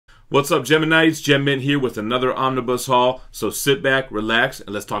What's up, Geminites? GemMint here with another Omnibus haul. So sit back, relax, and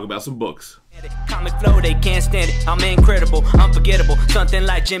let's talk about some books. Comic flow, they can't stand it. I'm incredible, unforgettable, something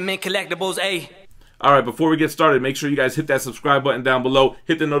like Mint Collectibles, ayy. Alright, before we get started, make sure you guys hit that subscribe button down below,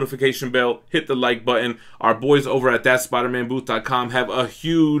 hit the notification bell, hit the like button. Our boys over at thatspidermanbooth.com have a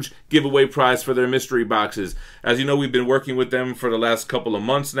huge giveaway prize for their mystery boxes. As you know, we've been working with them for the last couple of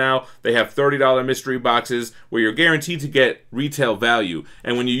months now. They have $30 mystery boxes where you're guaranteed to get retail value.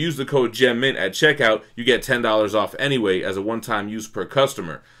 And when you use the code GemMint at checkout, you get $10 off anyway as a one-time use per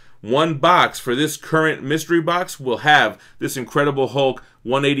customer. One box for this current mystery box will have this Incredible Hulk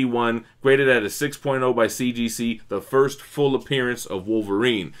 181 graded at a 6.0 by CGC, the first full appearance of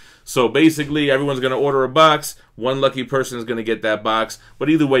Wolverine. So basically, everyone's going to order a box. One lucky person is going to get that box. But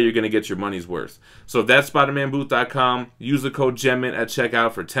either way, you're going to get your money's worth. So that's SpidermanBooth.com. Use the code GemMint at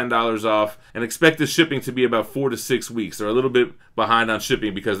checkout for $10 off. And expect the shipping to be about 4 to 6 weeks. They're a little bit behind on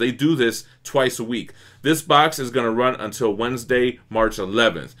shipping because they do this twice a week. This box is going to run until Wednesday, March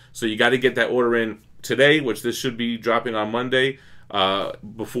 11th. So you got to get that order in today, which this should be dropping on Monday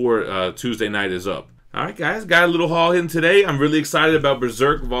before Tuesday night is up. Alright guys, got a little haul in today. I'm really excited about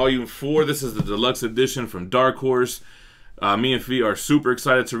Berserk Volume 4. This is the deluxe edition from Dark Horse. Me and Fee are super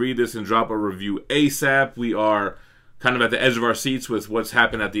excited to read this and drop a review ASAP. We are kind of at the edge of our seats with what's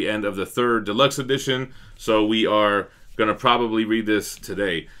happened at the end of the third deluxe edition. So we are going to probably read this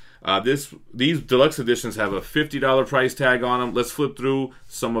today. These deluxe editions have a $50 price tag on them. Let's flip through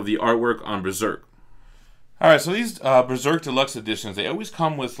some of the artwork on Berserk. Alright, so these Berserk deluxe editions, they always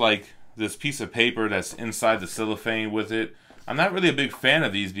come with like this piece of paper that's inside the cellophane with it. I'm not really a big fan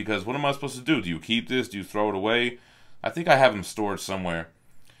of these because what am I supposed to do? Do you keep this? Do you throw it away? I think I have them stored somewhere.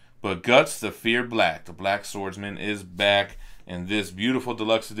 But Guts the Fear Black, the Black Swordsman, is back in this beautiful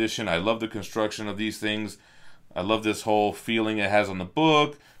deluxe edition. I love the construction of these things. I love this whole feeling it has on the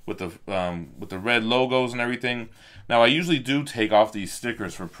book with the red logos and everything. Now I usually do take off these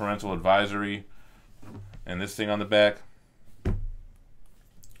stickers for parental advisory and this thing on the back.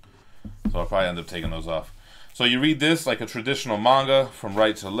 So I'll probably end up taking those off. So you read this like a traditional manga from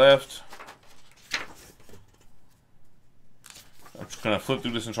right to left. I'm just going to flip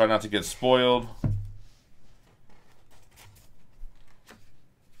through this and try not to get spoiled.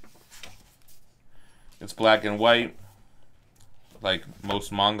 It's black and white, like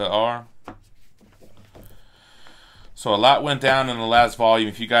most manga are. So a lot went down in the last volume.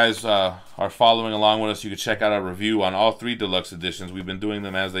 If you guys are following along with us, you can check out our review on all 3 deluxe editions. We've been doing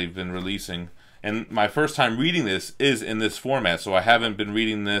them as they've been releasing. And my first time reading this is in this format, so I haven't been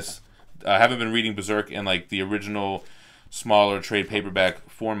reading this. I haven't been reading Berserk in like the original smaller trade paperback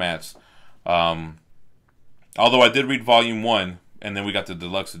formats. Although I did read Volume 1, and then we got the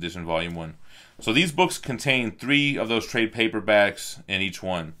deluxe edition Volume 1. So these books contain 3 of those trade paperbacks in each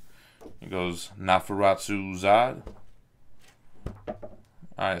one. It goes Nafuratsu Zad.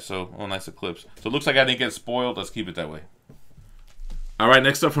 Alright, so, oh, nice eclipse. So it looks like I didn't get spoiled. Let's keep it that way. Alright,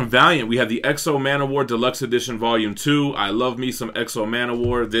 next up from Valiant, we have the Exo Manowar Deluxe Edition Volume 2. I love me some Exo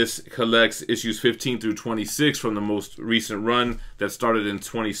Manowar. This collects issues 15 through 26 from the most recent run that started in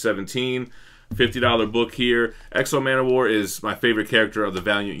 2017. $50 book here. Exo Manowar is my favorite character of the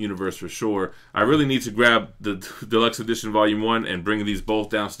Valiant universe for sure. I really need to grab the Deluxe Edition Volume 1 and bring these both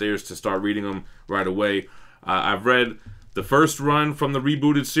downstairs to start reading them right away. I've read the first run from the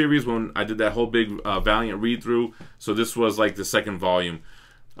rebooted series when I did that whole big Valiant read-through. So this was like the second volume.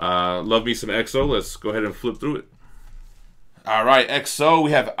 Love me some Exo. Let's go ahead and flip through it. Alright, Exo,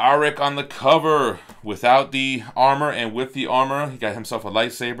 we have Arik on the cover without the armor and with the armor. He got himself a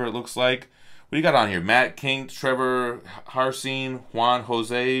lightsaber, it looks like. What do you got on here? Matt King, Trevor Harsine, Juan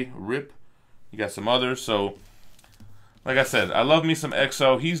Jose, Rip. You got some others. So, like I said, I love me some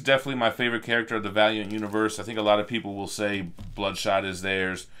Exo. He's definitely my favorite character of the Valiant universe. I think a lot of people will say Bloodshot is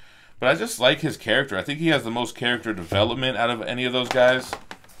theirs. But I just like his character. I think he has the most character development out of any of those guys.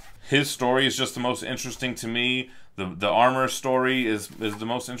 His story is just the most interesting to me. The armor story is the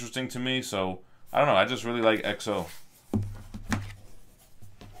most interesting to me. So, I don't know. I just really like Exo.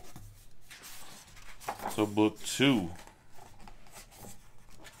 So book 2.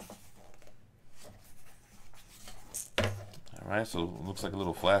 Alright, so it looks like a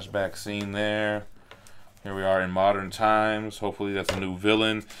little flashback scene there. Here we are in modern times. Hopefully that's a new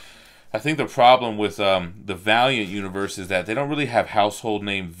villain. I think the problem with the Valiant universe is that they don't really have household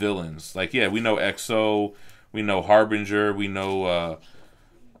name villains. Like, yeah, we know Exo, we know Harbinger, we know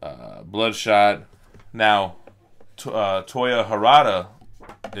Bloodshot. Now, Toya Harada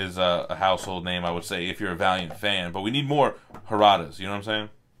is a household name, I would say, if you're a Valiant fan. But we need more Haradas, you know what I'm saying?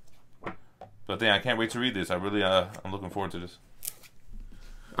 But then I can't wait to read this. I really, I'm looking forward to this.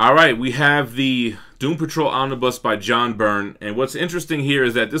 All right, we have the Doom Patrol Omnibus by John Byrne, and what's interesting here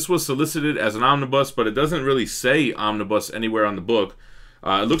is that this was solicited as an omnibus, but it doesn't really say omnibus anywhere on the book.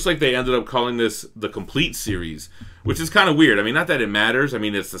 It looks like they ended up calling this the complete series, which is kind of weird. I mean, not that it matters. I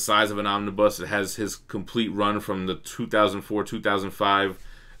mean, it's the size of an omnibus. It has his complete run from the 2004-2005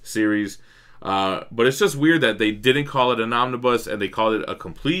 series. But it's just weird that they didn't call it an omnibus and they called it a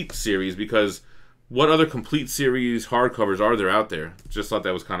complete series, because what other complete series hardcovers are there out there? Just thought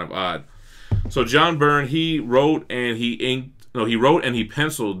that was kind of odd. So John Byrne, he wrote and he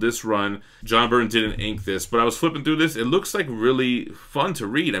penciled this run. John Byrne didn't ink this, but I was flipping through this. It looks like really fun to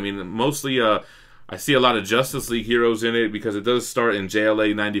read. I mean, mostly I see a lot of Justice League heroes in it, because it does start in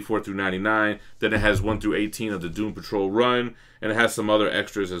JLA 94 through 99. Then it has 1 through 18 of the Doom Patrol run, and it has some other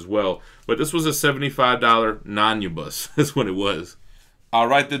extras as well. But this was a $75 NONimbus. That's what it was. All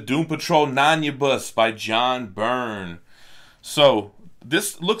right, the Doom Patrol NONimbus by John Byrne. So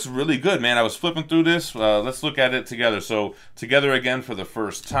this looks really good, man. I was flipping through this. Let's look at it together. So together again for the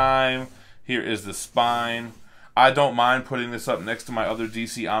first time. Here is the spine. I don't mind putting this up next to my other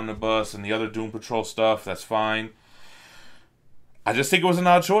DC Omnibus and the other Doom Patrol stuff. That's fine. I just think it was an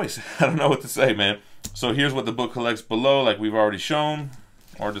odd choice. I don't know what to say, man. So here's what the book collects below, like we've already shown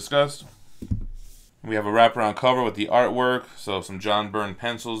or discussed. We have a wraparound cover with the artwork, so some John Byrne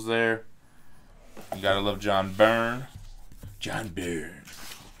pencils there. You gotta love John Byrne. John Byrne.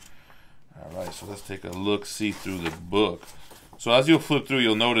 Alright, so let's take a look-see through the book. So as you'll flip through,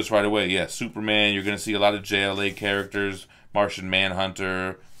 you'll notice right away, yeah, Superman, you're gonna see a lot of JLA characters, Martian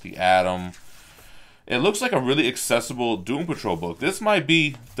Manhunter, the Atom. It looks like a really accessible Doom Patrol book. This might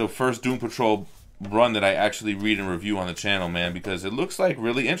be the first Doom Patrol run that I actually read and review on the channel, man, because it looks like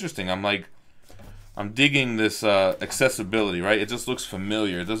really interesting. I'm digging this accessibility, right? It just looks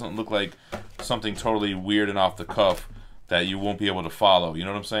familiar. It doesn't look like something totally weird and off the cuff that you won't be able to follow. You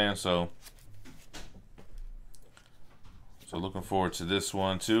know what I'm saying? So looking forward to this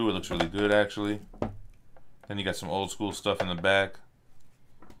one too. It looks really good, actually. Then you got some old school stuff in the back.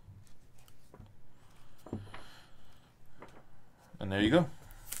 And there you go.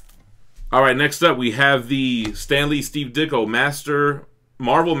 All right, next up we have the Stan Lee Steve Ditko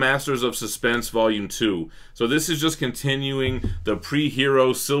Marvel Masters of Suspense Volume 2. So this is just continuing the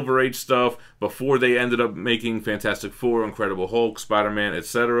pre-hero Silver Age stuff before they ended up making Fantastic Four, Incredible Hulk, Spider-Man,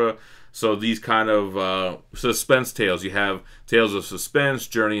 etc. So these kind of suspense tales. You have Tales of Suspense,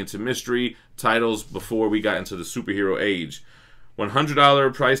 Journey into Mystery, titles before we got into the superhero age.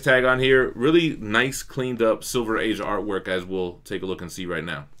 $100 price tag on here. Really nice, cleaned up Silver Age artwork, as we'll take a look and see right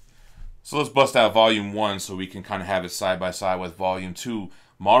now. So let's bust out Volume 1 so we can kind of have it side by side with Volume 2.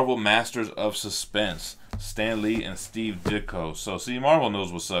 Marvel Masters of Suspense. Stan Lee and Steve Ditko. So see, Marvel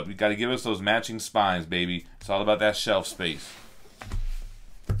knows what's up. You got to give us those matching spines, baby. It's all about that shelf space.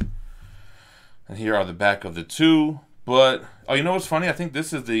 And here are the back of the two. But, oh, you know what's funny? I think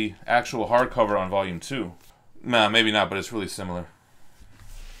this is the actual hardcover on Volume 2. Nah, maybe not, but it's really similar.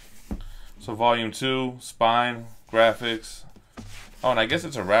 So Volume 2, spine, graphics. Oh, and I guess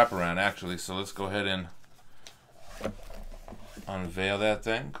it's a wraparound, actually. So let's go ahead and unveil that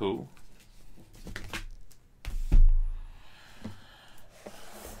thing. Cool.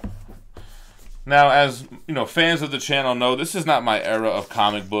 Now, as you know, fans of the channel know, this is not my era of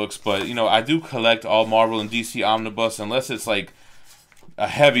comic books, but you know, I do collect all Marvel and DC Omnibus, unless it's like a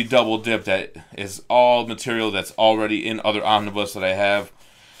heavy double dip that is all material that's already in other omnibus that I have.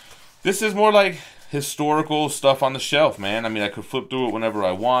 This is more like historical stuff on the shelf, man. I mean, I could flip through it whenever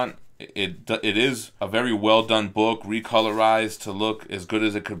I want. It is a very well done book, recolorized to look as good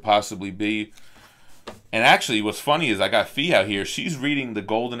as it could possibly be. And actually, what's funny is I got Fee out here. She's reading the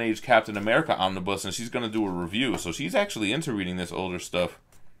Golden Age Captain America Omnibus, and she's going to do a review. So she's actually into reading this older stuff.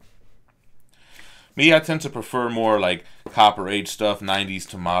 Me, I tend to prefer more like Copper Age stuff, 90s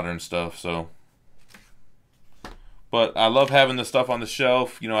to modern stuff. So, but I love having the stuff on the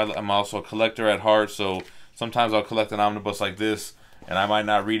shelf. You know, I'm also a collector at heart, so sometimes I'll collect an omnibus like this, and I might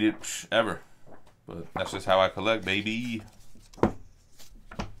not read it ever. But that's just how I collect, baby.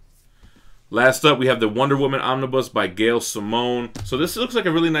 Last up, we have the Wonder Woman Omnibus by Gail Simone. So this looks like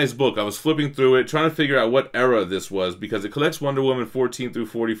a really nice book. I was flipping through it, trying to figure out what era this was, because it collects Wonder Woman 14 through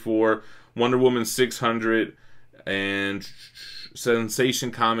 44, Wonder Woman 600, and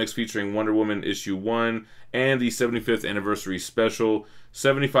Sensation Comics featuring Wonder Woman issue 1, and the 75th anniversary special.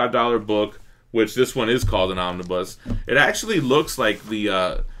 $75 book, which this one is called an omnibus. It actually looks like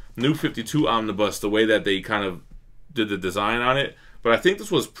the New 52 Omnibus, the way that they kind of did the design on it. But I think this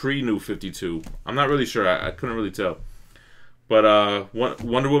was pre-New 52. I'm not really sure. I couldn't really tell. But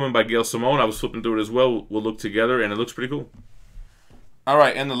Wonder Woman by Gail Simone, I was flipping through it as well. We'll look together, and it looks pretty cool.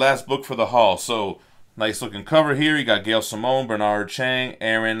 Alright, and the last book for the haul. So, nice looking cover here. You got Gail, Simone, Bernard Chang,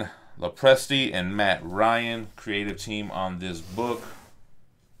 Aaron Lopresti, and Matt Ryan. Creative team on this book.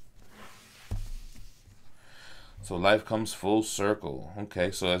 So life comes full circle. Okay,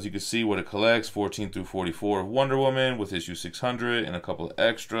 so as you can see what it collects, 14 through 44 of Wonder Woman with issue 600 and a couple of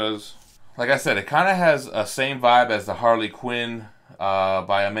extras. Like I said, it kind of has a same vibe as the Harley Quinn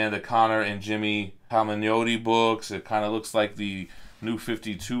by Amanda Conner and Jimmy Palmignotti books. It kind of looks like the New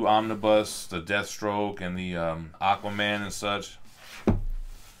 52 Omnibus, the Deathstroke, and the Aquaman and such.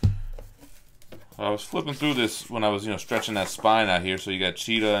 I was flipping through this when I was, stretching that spine out here. So you got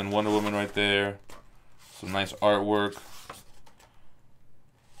Cheetah and Wonder Woman right there. Some nice artwork.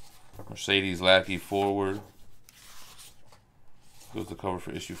 Mercedes Lackey forward. Goes the cover for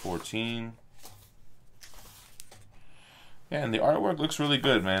issue 14. Yeah, and the artwork looks really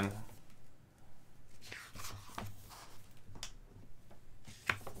good, man.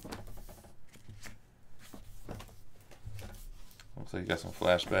 Looks like you got some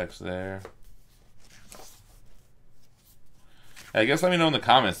flashbacks there. I guess let me know in the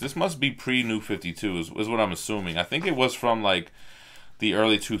comments. This must be pre-New 52 is what I'm assuming. I think it was from like the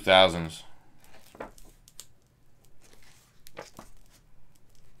early 2000s.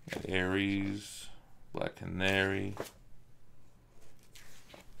 Got Ares, Black Canary.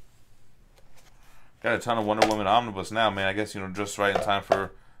 Got a ton of Wonder Woman Omnibus now, man. I guess, just right in time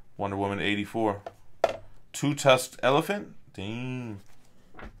for Wonder Woman 84. Two-tusked elephant? Damn.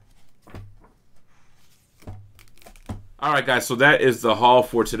 Alright guys, so that is the haul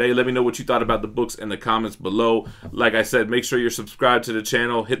for today. Let me know what you thought about the books in the comments below. Like I said, make sure you're subscribed to the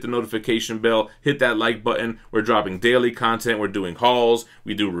channel, hit the notification bell, hit that like button. We're dropping daily content, we're doing hauls,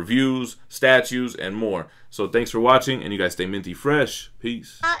 we do reviews, statues, and more. So thanks for watching, and you guys stay minty fresh.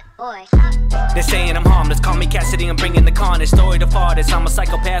 Peace. They're saying I'm harmless, call me Cassidy, I'm bringing the carnage. Story the farthest, I'm a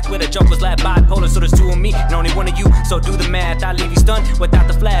psychopath with a joker's lap bipolar. So there's two of me, and only one of you, so do the math. I leave you stunned without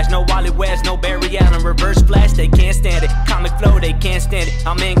the flash. No Wally West, no Barry Allen, reverse flash. They can't stand it, comic flow, they can't stand it.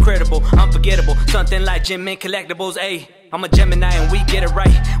 I'm incredible, unforgettable, something like Mint Collectibles, ayy. I'm a Gemini and we get it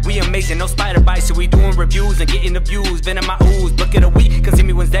right. We amazing, no spider bites, so we doing reviews and getting the views. Venom my ooze, book of the week, cause see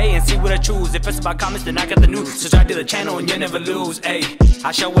me Wednesday and see what I choose. If it's about comments, then I got the news. Subscribe to the channel and you'll never lose, ayy.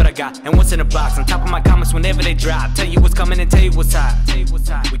 I show what I got and what's in the box. On top of my comments whenever they drop. Tell you what's coming and tell you what's hot.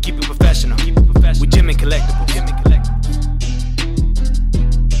 We keep it professional. We Gem Mint Collectibles.